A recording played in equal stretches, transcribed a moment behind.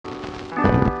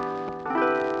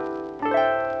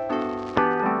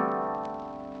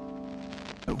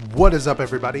What is up,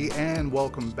 everybody, and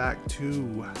welcome back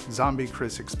to Zombie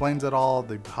Chris Explains It All,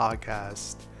 the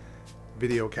podcast,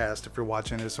 videocast. If you're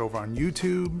watching this over on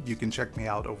YouTube, you can check me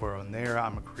out over on there.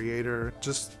 I'm a creator.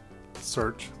 Just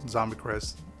search Zombie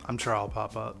Chris. I'm sure I'll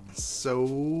pop up. So,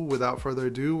 without further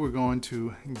ado, we're going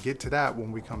to get to that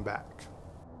when we come back.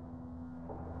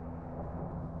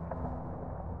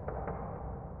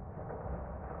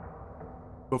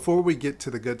 Before we get to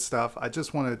the good stuff, I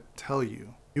just want to tell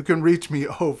you, you can reach me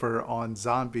over on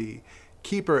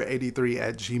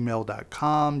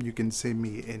zombiekeeper83@gmail.com. You can send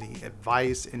me any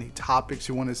advice, any topics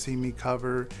you want to see me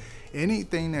cover,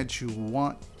 anything that you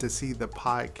want to see the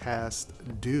podcast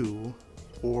do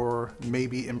or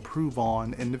maybe improve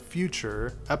on in the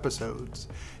future episodes.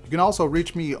 You can also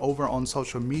reach me over on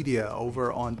social media,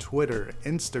 over on Twitter,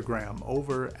 Instagram,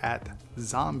 over at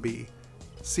ZombieCT.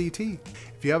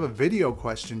 If you have a video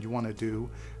question you want to do,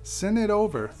 send it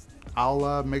over.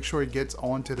 I'll make sure it gets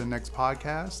on to the next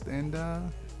podcast, and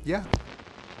yeah.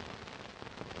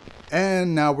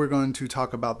 And now we're going to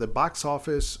talk about the box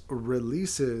office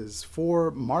releases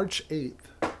for March 8th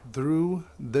through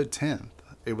the 10th.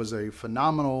 It was a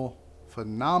phenomenal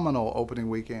opening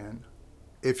weekend.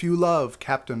 If you love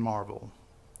Captain Marvel,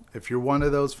 if you're one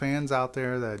of those fans out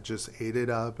there that just ate it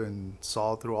up and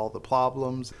saw through all the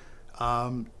problems,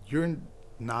 you're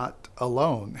not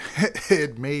alone.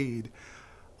 It made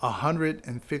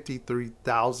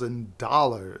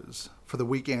 $153,000 for the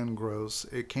weekend gross.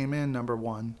 It came in number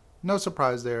one. No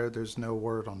surprise there. There's no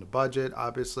word on the budget,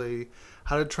 obviously.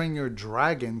 How to Train Your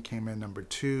Dragon came in number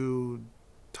two.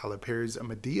 Tyler Perry's A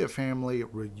Madea Family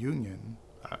Reunion.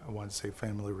 I want to say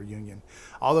Family Reunion,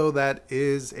 although that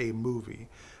is a movie.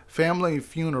 Family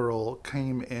Funeral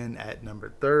came in at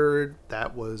number third.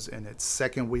 That was in its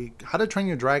second week. How to Train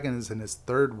Your Dragon is in its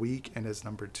third week and is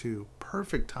number two.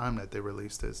 Perfect time that they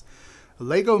released this.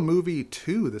 Lego Movie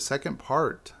 2, the second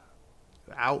part.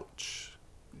 Ouch.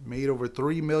 Made over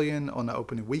 $3 million on the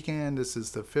opening weekend. This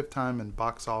is the fifth time in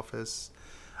box office.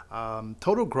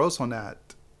 Total gross on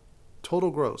that.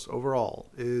 Total gross overall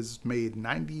is made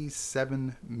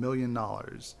 $97 million.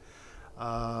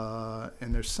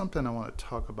 And there's something I want to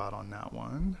talk about on that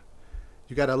one.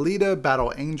 You got Alita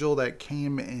Battle Angel that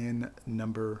came in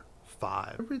number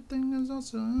 5. Everything is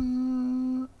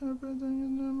awesome. Everything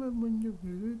is never when you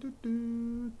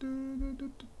do.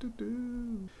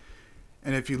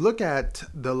 And if you look at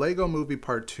the Lego Movie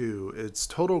Part 2, its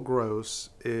total gross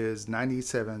is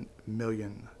 $97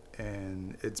 million.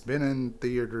 And it's been in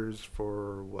theaters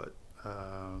for what?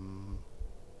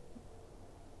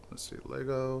 Let's see,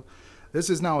 Lego. This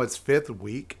is now its fifth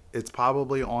week. It's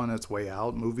probably on its way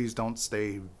out. Movies don't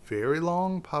stay very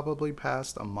long, probably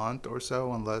past a month or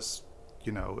so, unless,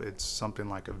 it's something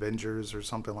like Avengers or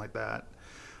something like that.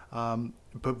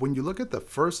 But when you look at the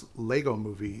first Lego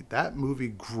movie, that movie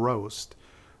grossed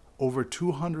over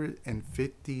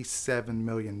 $257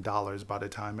 million by the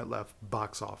time it left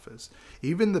box office.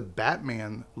 Even the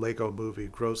Batman Lego movie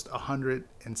grossed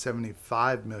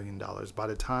 $175 million by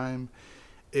the time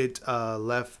it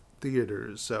left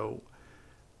theaters. So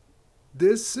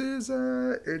this is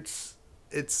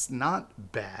it's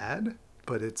not bad,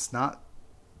 but it's not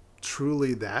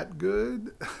truly that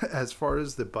good as far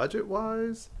as the budget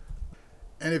wise.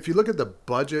 And if you look at the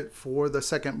budget for the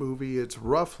second movie, it's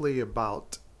roughly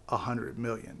about $100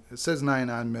 million. It says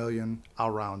 $99 million.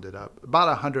 I'll round it up.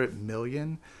 About $100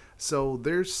 million. So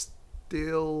they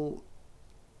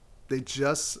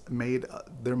just made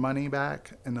their money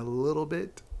back in a little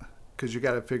bit, because you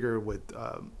got to figure with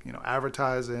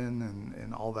advertising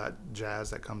and all that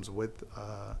jazz that comes with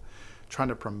trying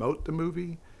to promote the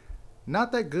movie.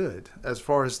 Not that good as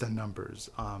far as the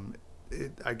numbers.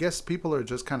 I guess people are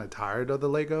just kind of tired of the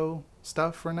Lego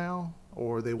stuff for now,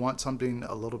 or they want something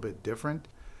a little bit different.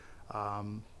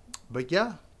 But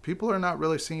yeah, people are not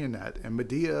really seeing that. And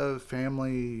Madea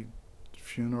Family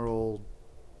Funeral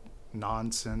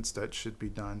nonsense that should be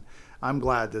done. I'm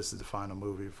glad this is the final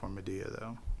movie for Madea,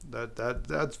 though.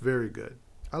 That's very good.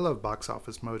 I love Box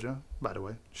Office Mojo, by the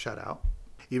way. Shout out.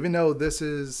 Even though this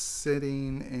is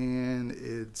sitting in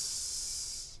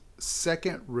its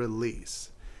second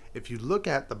release, if you look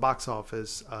at the box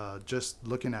office, just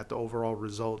looking at the overall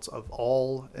results of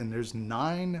all, and there's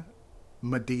 9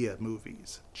 Madea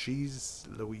movies. Jeez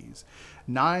Louise.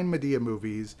 9 Madea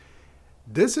movies.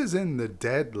 This is in the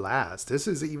dead last. This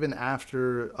is even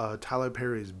after Tyler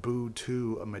Perry's Boo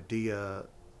 2, A Madea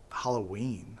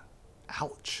Halloween.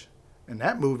 Ouch. And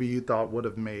that movie you thought would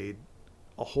have made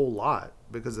a whole lot,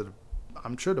 because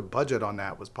I'm sure the budget on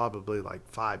that was probably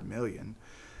like $5 million.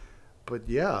 But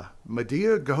yeah,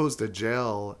 Madea Goes to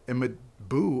Jail and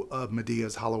Boo of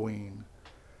Madea's Halloween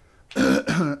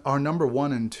are number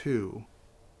 1 and 2.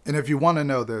 And if you want to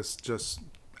know this, just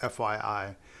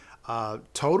FYI,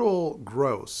 total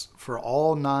gross for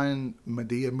all 9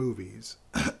 Madea movies,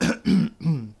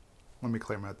 let me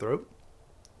clear my throat,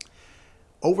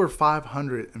 over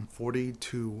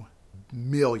 $542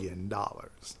 million.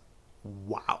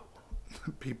 Wow.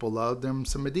 People love them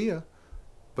some Madea,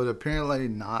 but apparently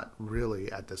not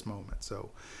really at this moment.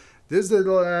 So this is the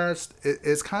last,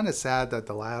 it's kind of sad that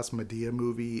the last Madea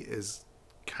movie is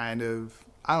kind of,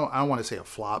 I don't want to say a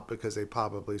flop, because they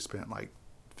probably spent like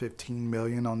 15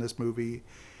 million on this movie,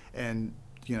 and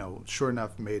sure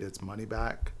enough made its money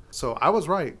back. So I was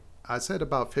right. I said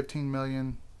about 15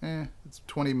 million. It's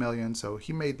 20 million, so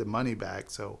he made the money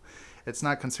back. So it's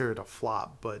not considered a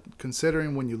flop, but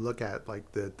considering when you look at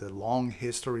like the long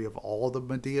history of all the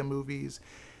Madea movies,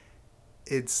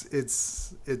 it's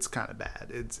kind of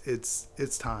bad.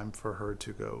 It's time for her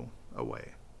to go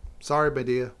away. Sorry,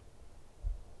 Madea.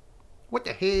 What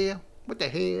the hell? What the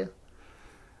hell?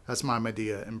 That's my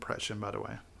Madea impression, by the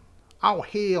way. Oh,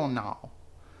 hell no.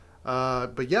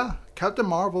 But yeah, Captain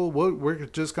Marvel, we're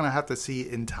just going to have to see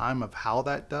in time of how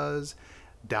that does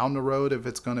down the road, if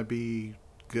it's going to be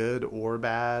good or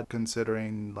bad,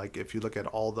 considering like if you look at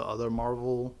all the other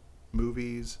Marvel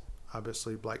movies,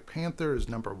 obviously Black Panther is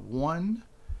number 1.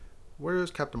 Where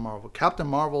is Captain Marvel? Captain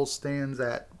Marvel stands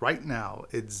at, right now,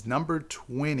 it's number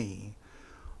 20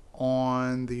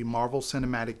 on the Marvel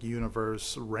Cinematic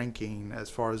Universe ranking as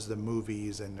far as the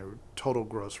movies and their total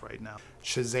gross right now.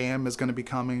 Shazam is going to be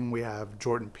coming. We have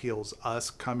Jordan Peele's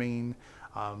Us coming.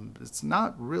 It's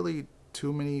not really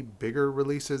too many bigger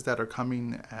releases that are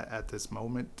coming at this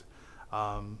moment.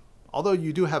 Although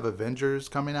you do have Avengers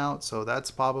coming out, so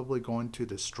that's probably going to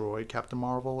destroy Captain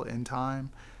Marvel in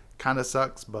time. Kind of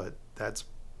sucks, but that's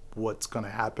what's going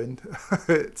to happen.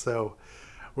 So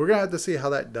we're going to have to see how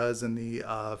that does in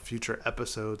the future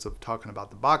episodes of talking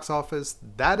about the box office.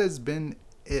 That has been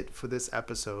it for this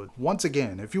episode. Once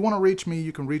again, if you want to reach me,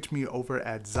 you can reach me over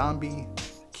at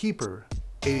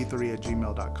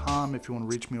zombiekeeper83@gmail.com. If you want to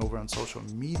reach me over on social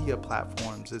media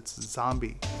platforms, it's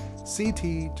zombie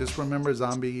CT. Just remember,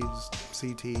 zombies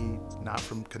CT, not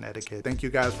from Connecticut. Thank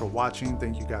you guys for watching.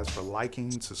 Thank you guys for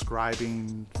liking,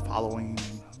 subscribing, following,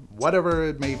 whatever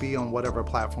it may be on whatever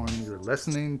platform you're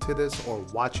listening to this or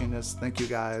watching this. Thank you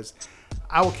guys.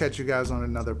 I will catch you guys on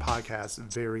another podcast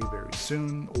very, very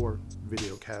soon, or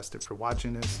video cast if you're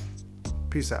watching this.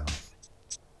 Peace out.